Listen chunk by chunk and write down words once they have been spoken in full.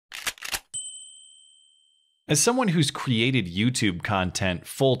As someone who's created YouTube content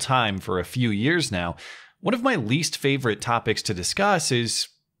full-time for a few years now, one of my least favorite topics to discuss is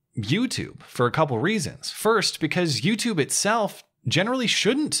YouTube, for a couple reasons. First, because YouTube itself generally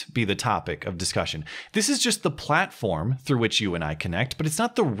shouldn't be the topic of discussion. This is just the platform through which you and I connect, but it's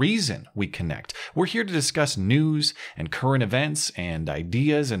not the reason we connect. We're here to discuss news and current events and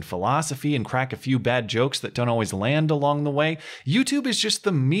ideas and philosophy and crack a few bad jokes that don't always land along the way. YouTube is just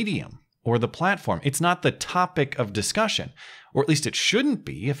the medium or the platform. It's not the topic of discussion, or at least it shouldn't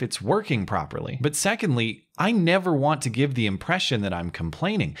be if it's working properly. But secondly, I never want to give the impression that I'm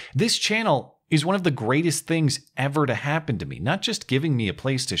complaining. This channel is one of the greatest things ever to happen to me, not just giving me a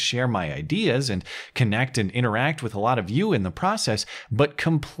place to share my ideas and connect and interact with a lot of you in the process, but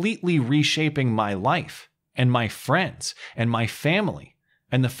completely reshaping my life and my friends and my family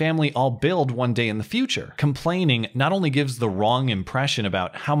and the family I'll build one day in the future. Complaining not only gives the wrong impression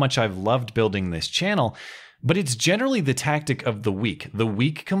about how much I've loved building this channel, but it's generally the tactic of the weak. The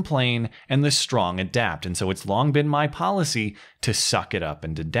weak complain and the strong adapt. And so it's long been my policy to suck it up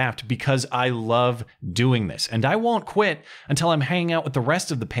and adapt because I love doing this. And I won't quit until I'm hanging out with the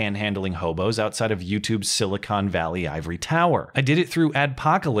rest of the panhandling hobos outside of YouTube's Silicon Valley ivory tower. I did it through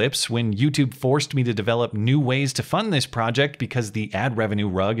Adpocalypse when YouTube forced me to develop new ways to fund this project because the ad revenue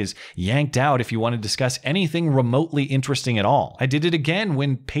rug is yanked out if you want to discuss anything remotely interesting at all. I did it again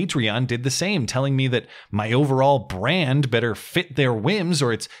when Patreon did the same, telling me that my overall brand better fit their whims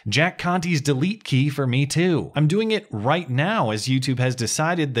or it's Jack Conte's delete key for me too. I'm doing it right now as YouTube has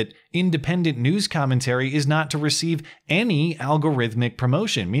decided that independent news commentary is not to receive any algorithmic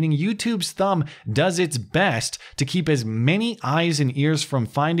promotion, meaning YouTube's thumb does its best to keep as many eyes and ears from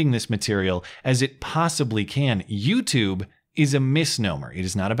finding this material as it possibly can. YouTube is a misnomer. It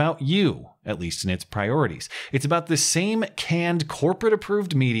is not about you, at least in its priorities. It's about the same canned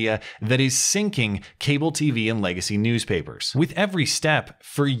corporate-approved media that is sinking cable TV and legacy newspapers. With every step,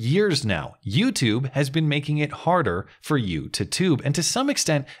 for years now, YouTube has been making it harder for you to tube, and to some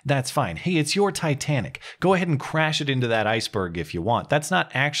extent, that's fine. Hey, it's your Titanic. Go ahead and crash it into that iceberg if you want. That's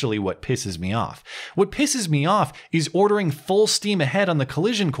not actually what pisses me off. What pisses me off is ordering full steam ahead on the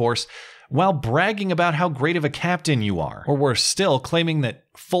collision course while bragging about how great of a captain you are. Or worse still, claiming that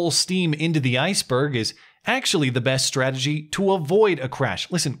full steam into the iceberg is actually the best strategy to avoid a crash.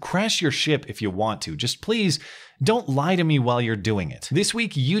 Listen, crash your ship if you want to. Just please don't lie to me while you're doing it. This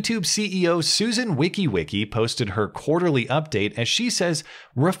week, YouTube CEO Susan WikiWiki posted her quarterly update as she says,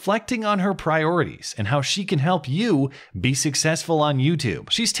 reflecting on her priorities and how she can help you be successful on YouTube.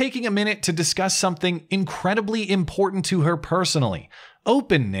 She's taking a minute to discuss something incredibly important to her personally: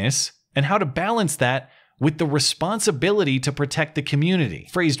 openness, and how to balance that with the responsibility to protect the community.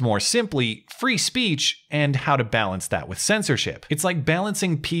 Phrased more simply, free speech and how to balance that with censorship. It's like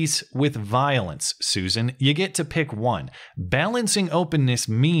balancing peace with violence, Susan. You get to pick one. Balancing openness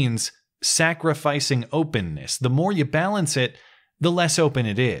means sacrificing openness. The more you balance it, the less open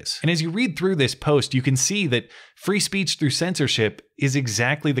it is. And as you read through this post, you can see that free speech through censorship is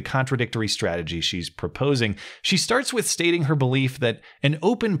exactly the contradictory strategy she's proposing. She starts with stating her belief that an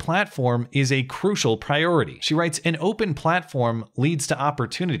open platform is a crucial priority. She writes, an open platform leads to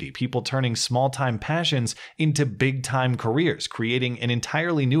opportunity, people turning small-time passions into big-time careers, creating an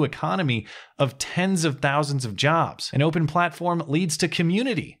entirely new economy of tens of thousands of jobs. An open platform leads to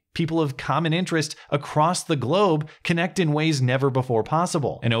community. People of common interest across the globe connect in ways never before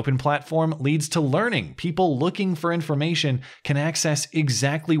possible. An open platform leads to learning. People looking for information can access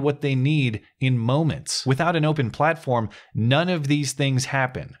exactly what they need in moments. Without an open platform, none of these things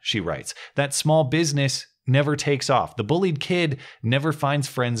happen, she writes. That small business never takes off. The bullied kid never finds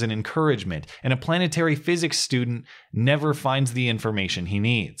friends and encouragement. And a planetary physics student never finds the information he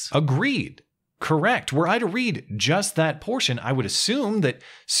needs. Agreed. Correct. Were I to read just that portion, I would assume that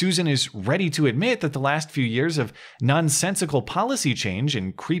Susan is ready to admit that the last few years of nonsensical policy change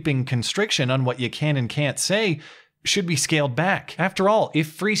and creeping constriction on what you can and can't say should be scaled back. After all,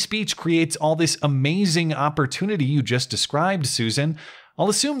 if free speech creates all this amazing opportunity you just described, Susan, I'll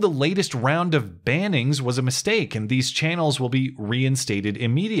assume the latest round of bannings was a mistake and these channels will be reinstated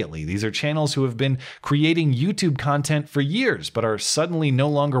immediately. These are channels who have been creating YouTube content for years but are suddenly no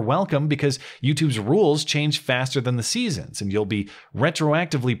longer welcome because YouTube's rules change faster than the seasons and you'll be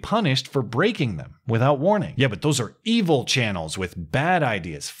retroactively punished for breaking them without warning. Yeah, but those are evil channels with bad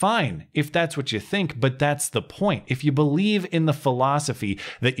ideas. Fine, if that's what you think, but that's the point. If you believe in the philosophy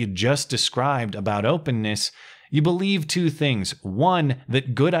that you just described about openness, You believe two things. One,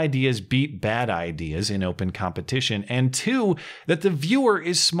 that good ideas beat bad ideas in open competition, and two, that the viewer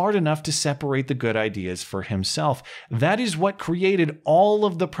is smart enough to separate the good ideas for himself. That is what created all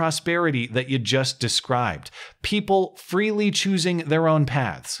of the prosperity that you just described. People freely choosing their own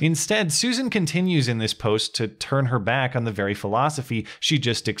paths. Instead, Susan continues in this post to turn her back on the very philosophy she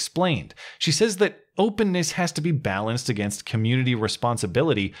just explained. She says that openness has to be balanced against community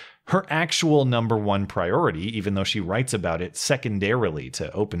responsibility, her actual #1 priority, even though she writes about it secondarily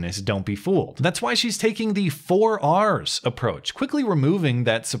to openness. Don't be fooled. That's why she's taking the 4 R's approach, quickly removing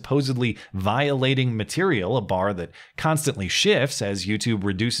that supposedly violating material, a bar that constantly shifts as YouTube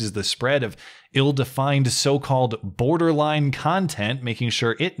reduces the spread of ill-defined so-called borderline content, making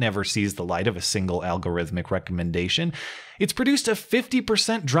sure it never sees the light of a single algorithmic recommendation. It's produced a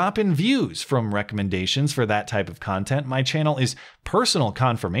 50% drop in views from recommendations for that type of content. My channel is personal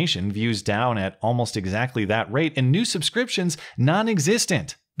confirmation, views down at almost exactly that rate, and new subscriptions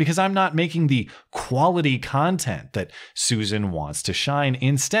non-existent, because I'm not making the quality content that Susan wants to shine.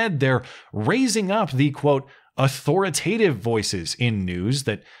 Instead, they're raising up the, quote, authoritative voices in news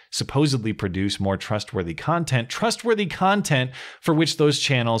that supposedly produce more trustworthy content for which those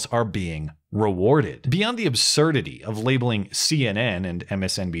channels are being rewarded. Beyond the absurdity of labeling CNN and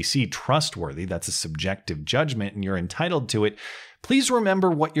MSNBC trustworthy, that's a subjective judgment and you're entitled to it, please remember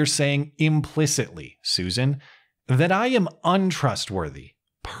what you're saying implicitly, Susan, that I am untrustworthy.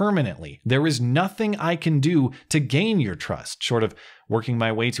 Permanently. There is nothing I can do to gain your trust, short of working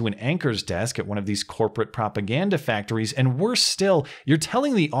my way to an anchor's desk at one of these corporate propaganda factories, and worse still, you're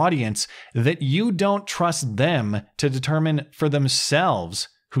telling the audience that you don't trust them to determine for themselves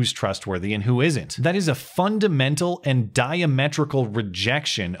who's trustworthy and who isn't. That is a fundamental and diametrical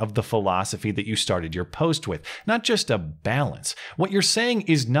rejection of the philosophy that you started your post with, not just a balance. What you're saying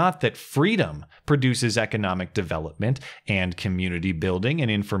is not that freedom produces economic development and community building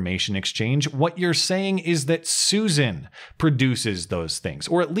and information exchange. What you're saying is that Susan produces those things,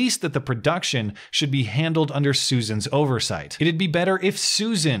 or at least that the production should be handled under Susan's oversight. It'd be better if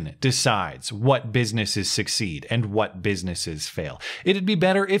Susan decides what businesses succeed and what businesses fail. It'd be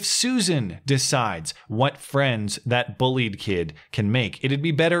better if Susan decides what friends that bullied kid can make. It'd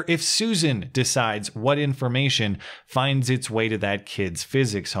be better if Susan decides what information finds its way to that kid's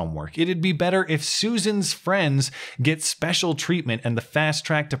physics homework. It'd be better if Susan's friends get special treatment and the fast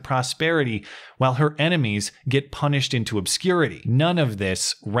track to prosperity while her enemies get punished into obscurity. None of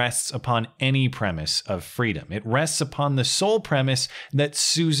this rests upon any premise of freedom. It rests upon the sole premise that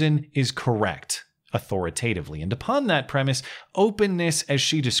Susan is correct authoritatively. And upon that premise, openness, as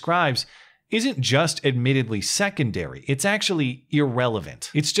she describes, isn't just admittedly secondary, it's actually irrelevant.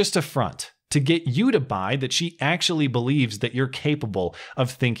 It's just a front to get you to buy that she actually believes that you're capable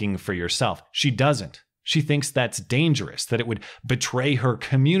of thinking for yourself. She doesn't. She thinks that's dangerous, that it would betray her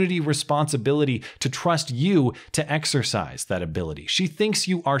community responsibility to trust you to exercise that ability. She thinks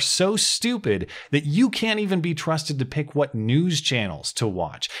you are so stupid that you can't even be trusted to pick what news channels to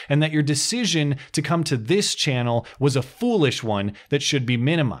watch, and that your decision to come to this channel was a foolish one that should be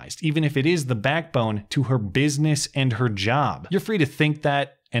minimized, even if it is the backbone to her business and her job. You're free to think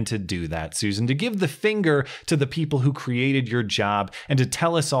that and to do that, Susan, to give the finger to the people who created your job and to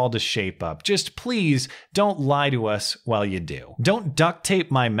tell us all to shape up. Just please don't lie to us while you do. Don't duct tape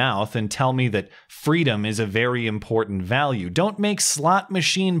my mouth and tell me that freedom is a very important value. Don't make slot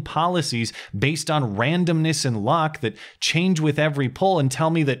machine policies based on randomness and luck that change with every poll and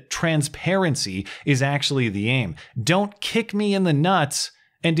tell me that transparency is actually the aim. Don't kick me in the nuts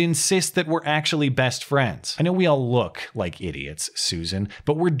and insist that we're actually best friends. I know we all look like idiots, Susan,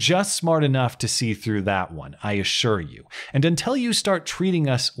 but we're just smart enough to see through that one, I assure you. And until you start treating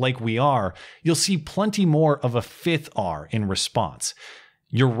us like we are, you'll see plenty more of a 5th R in response.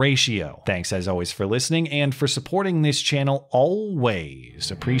 Your ratio. Thanks as always for listening and for supporting this channel always.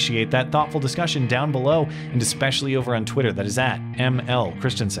 Appreciate that thoughtful discussion down below and especially over on Twitter. That is at ML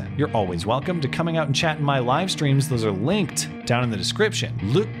Christiansen. You're always welcome to coming out and chat in my live streams. Those are linked down in the description.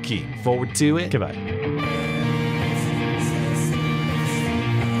 Looking forward to it. Goodbye.